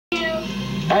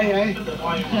Ay.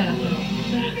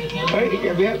 Ay,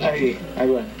 Gabriel. Ay,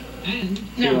 agua.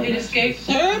 No, it escaped.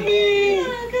 Yummy!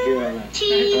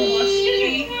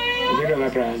 Cheese. Mira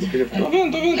acá. Está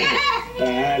bien.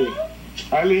 Dale.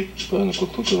 Ali. Está en el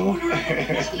cotuto, ¿no?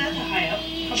 That's a high up.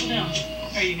 Couple down.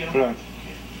 There you go. Pronto.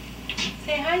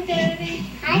 Say hi, Daddy.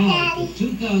 Hi, Daddy.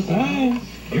 2000.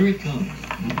 Here it comes.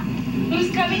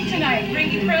 Who's coming tonight?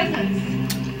 Bringing presents.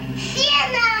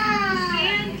 Santa.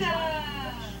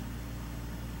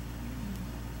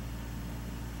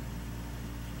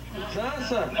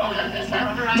 Dança! No, that's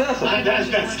not right.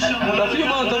 Dança! Tá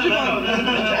filmando.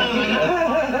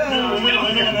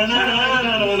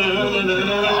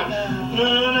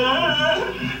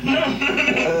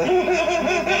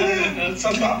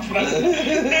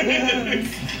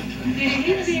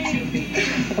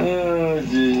 Oh,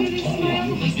 gee.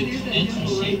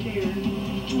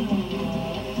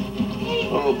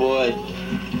 Oh, boy.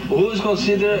 Who is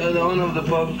considered the owner of the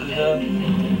public?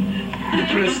 The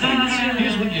president.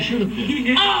 Here's what you should have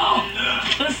been. Oh,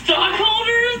 the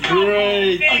stockholders?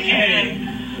 Great. Okay.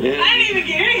 Yeah. I didn't even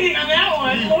get anything on that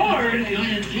one. Lord.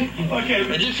 Okay.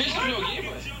 É difícil de alguém,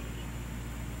 mas...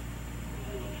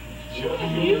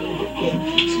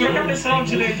 Segura a cabeça lá,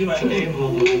 direito, vai.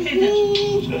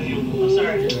 Oh,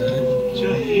 sorry.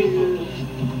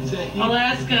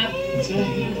 Alaska.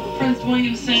 Prince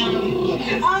William Sound.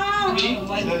 Oh.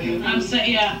 I'm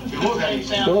saying, yeah.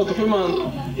 Tô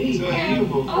filmando.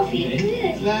 Oh,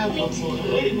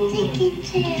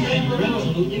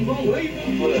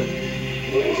 good.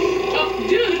 Oh,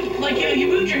 dude, like, you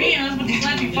moved your hands, but it's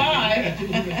 95.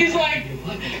 He's like...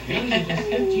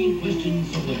 15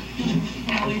 questions away.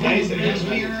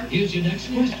 Here's your next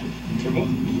question.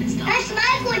 That's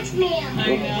my voicemail.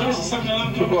 I know. What is something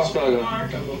I'm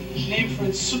named for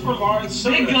its super large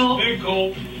Big gulp. Big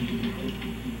gulp.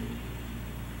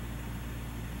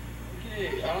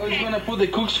 Okay, I was gonna put the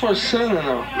cookies for Santa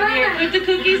now. Here, put the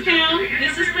cookies down.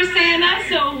 This is for Santa,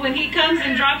 so when he comes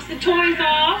and drops the toys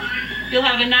off, you'll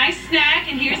have a nice snack,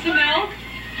 and here's the milk.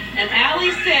 And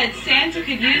Allie said Santa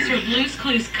could use her Blue's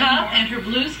Clues cup and her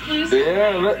Blue's Clues...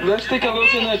 Yeah, let's take a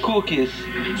look at the cookies.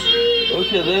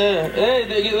 Okay, there. Hey,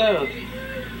 they get out.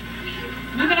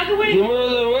 Move out of the way. Get out of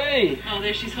the way. Oh,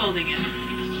 there she's holding it.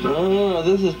 Ah,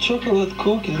 this is chocolate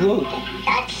cookies, look.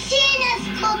 That's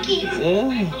Santa's cookies.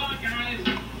 Yeah.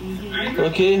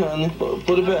 Okay, honey,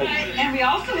 put it back. And we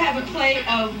also have a plate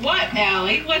of what,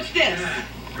 Allie? What's this?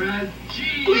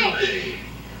 Wait.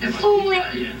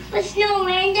 For Snow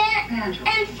Reindeer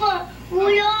and for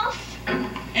Rudolph.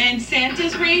 And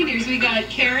Santa's reindeers. We got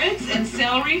carrots and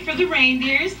celery for the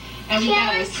reindeers. And we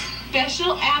got a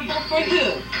special apple for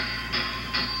who?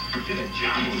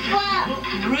 For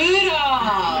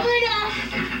Rudolph.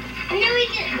 Rudolph. And then we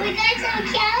got some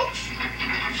carrots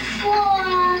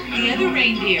for The other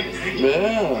reindeers.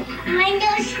 Yeah.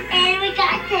 reindeers, and we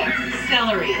got this.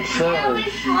 Celery. Celery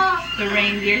for The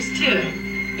reindeers too.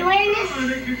 the reindeers.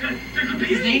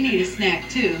 Because they need a snack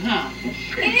too, huh?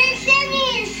 And then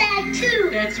Sammy inside too.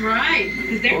 That's right.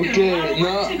 Because they're Okay, doing a lot of work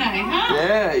now- tonight, huh?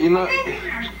 Yeah, you know.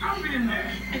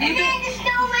 And then the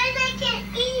Snow Reindeer can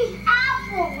eat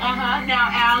apples. Uh-huh. Now,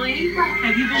 Allie,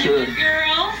 have you been Sure. a good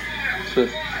girl? Sure.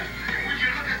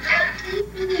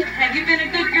 Have you been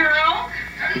a good girl?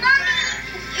 Mommy,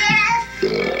 yes.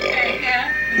 Okay,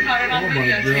 yeah. We caught it on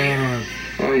video tape.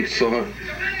 I'm sorry.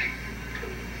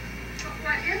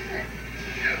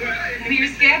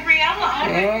 Here's Gabriella.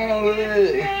 Oh,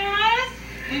 Ollie. yes.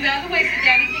 Move out of the way so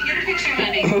Daddy can get a picture,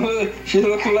 honey. She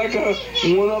looks like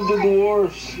one of the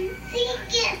dwarfs.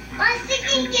 My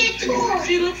second get toy.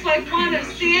 She looks like one of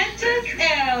Santa's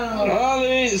elves.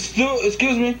 Ollie, still,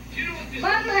 excuse me.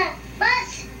 Mama, but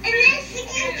and then she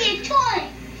can get toy.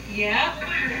 Yep.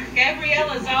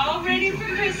 Gabriella's all ready for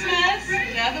Christmas.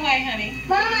 Move out of the way, honey.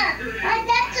 Mama,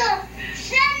 that's a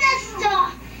Santa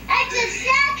stuff. That's a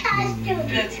Santa costume.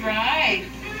 That's right.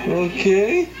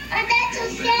 Okay. And that's a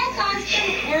Santa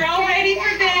costume. We're all ready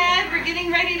for bed. We're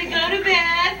getting ready to go to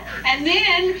bed. And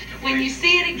then, when you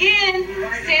see it again,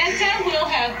 Santa will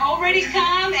have already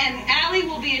come and Allie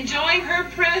will be enjoying her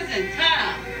presents,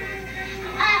 huh?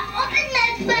 I opened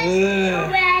my presents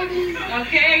already.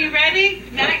 Okay, are you ready?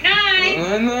 Night,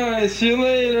 night. Nice. See you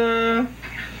later.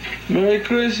 Merry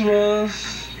Christmas.